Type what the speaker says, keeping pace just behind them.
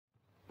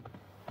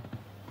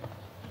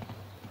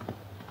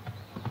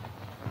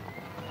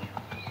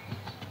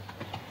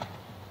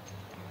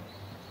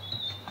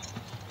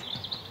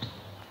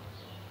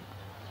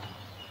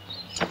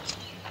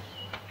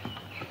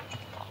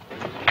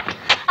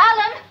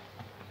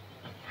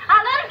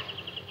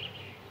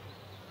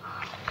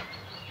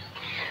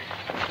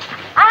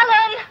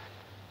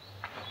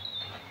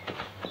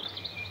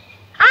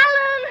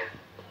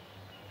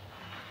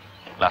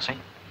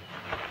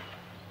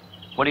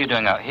What are you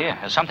doing out here?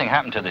 Has something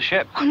happened to the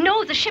ship? Oh,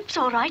 no, the ship's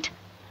all right.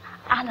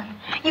 Alan,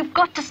 you've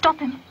got to stop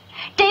him.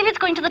 David's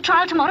going to the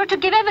trial tomorrow to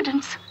give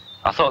evidence.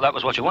 I thought that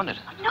was what you wanted.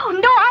 No,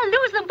 I'll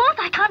lose them both.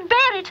 I can't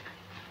bear it.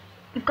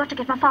 You've got to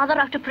get my father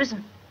out of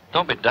prison.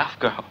 Don't be daft,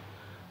 girl.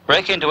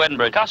 Break into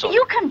Edinburgh Castle.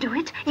 You can do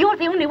it. You're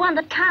the only one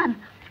that can.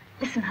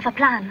 Listen, I've a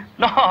plan.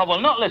 No, I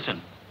will not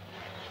listen.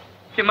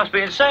 You must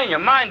be insane. Your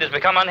mind has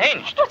become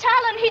unhinged. But,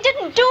 Alan, he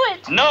didn't do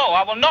it. No,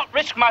 I will not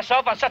risk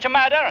myself on such a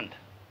mad errand.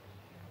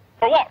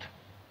 For what?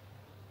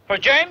 For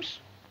James?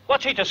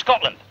 What's he to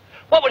Scotland?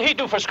 What would he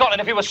do for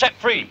Scotland if he was set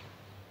free?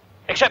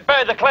 Except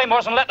bury the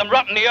claymores and let them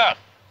rot in the earth.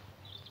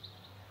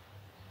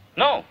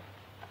 No.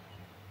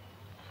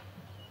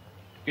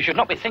 You should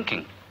not be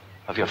thinking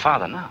of your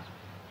father now.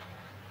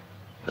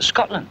 But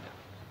Scotland.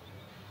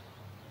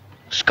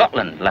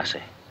 Scotland,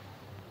 lassie.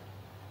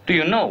 Do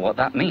you know what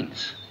that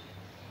means?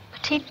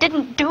 But he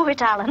didn't do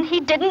it, Alan.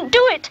 He didn't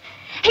do it.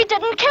 He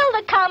didn't kill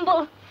the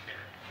Campbell.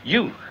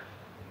 You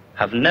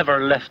have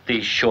never left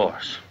these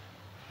shores.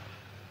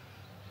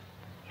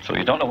 So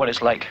you don't know what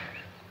it's like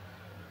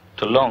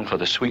to long for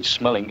the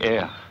sweet-smelling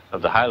air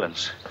of the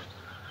Highlands,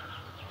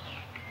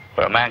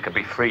 where a man could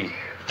be free,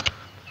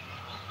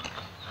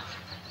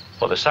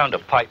 or the sound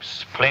of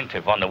pipes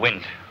plaintive on the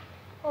wind.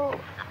 Oh,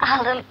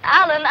 Alan.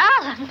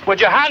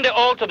 Would you hand it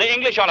all to the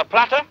English on a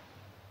platter?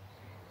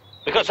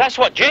 Because that's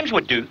what James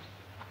would do.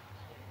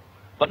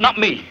 But not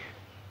me.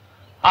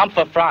 I'm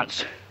for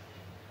France,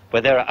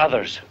 where there are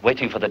others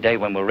waiting for the day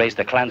when we'll raise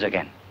the clans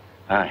again.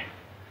 Aye.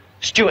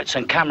 Stuarts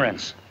and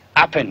Camerons,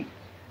 Appin,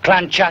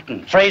 Clan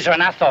Chatton, Fraser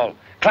and Athol,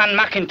 Clan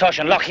Macintosh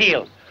and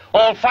Lochiel.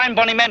 All fine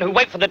bonny men who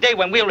wait for the day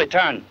when we'll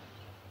return.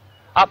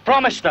 I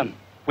promised them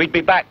we'd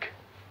be back.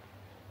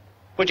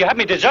 Would you have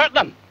me desert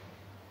them?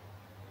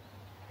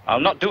 I'll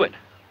not do it.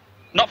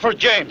 Not for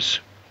James.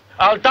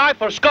 I'll die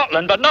for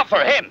Scotland, but not for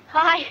him.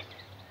 Aye.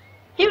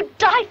 You'd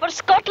die for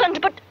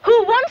Scotland, but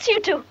who wants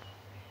you to?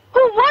 Who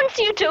wants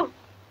you to?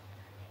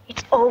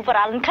 It's over,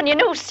 Alan. Can you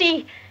no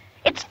see?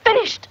 It's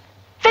finished.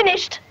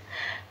 Finished.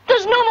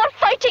 There's no more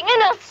fighting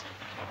in us.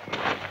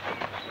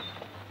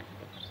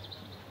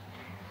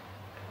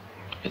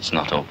 It's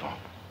not over.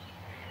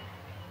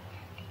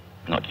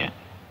 Not yet.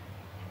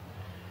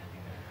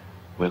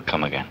 We'll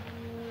come again.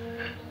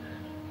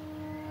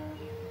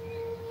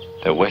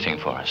 They're waiting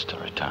for us to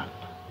return.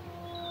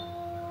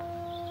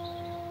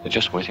 They're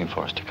just waiting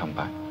for us to come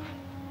back.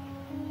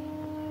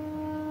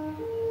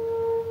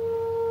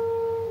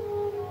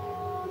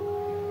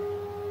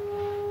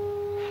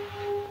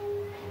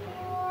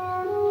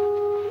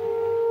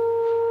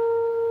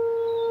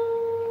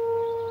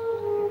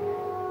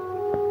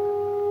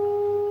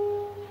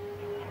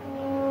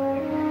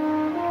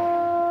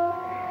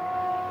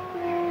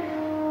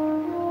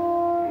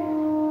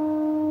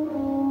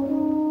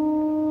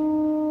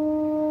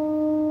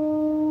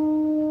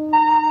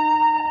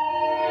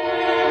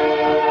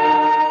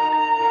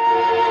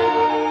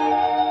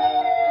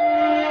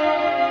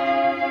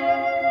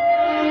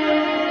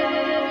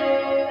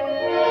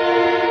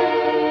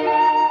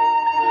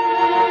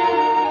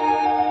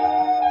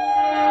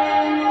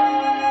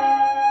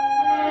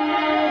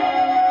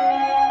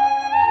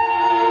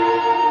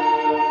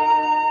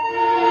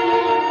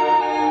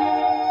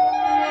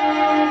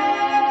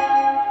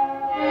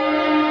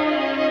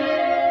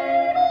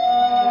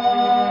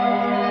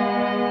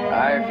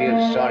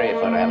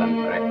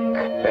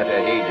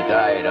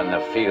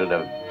 Field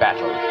of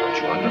battle. Don't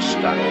you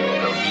understand?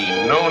 There'll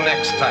be no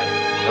next time.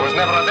 There was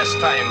never a this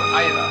time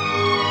either.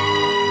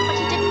 But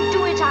he didn't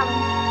do it, Alan.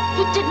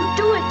 He didn't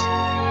do it.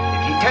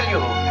 Did he tell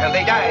you till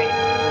they died?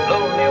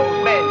 Lonely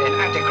old men in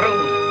attic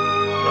rooms.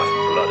 Enough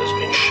blood has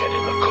been shed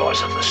in the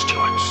cause of the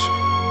Stuarts.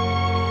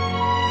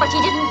 But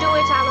he didn't do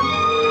it, Alan.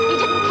 He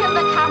didn't kill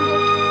the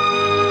Campbell.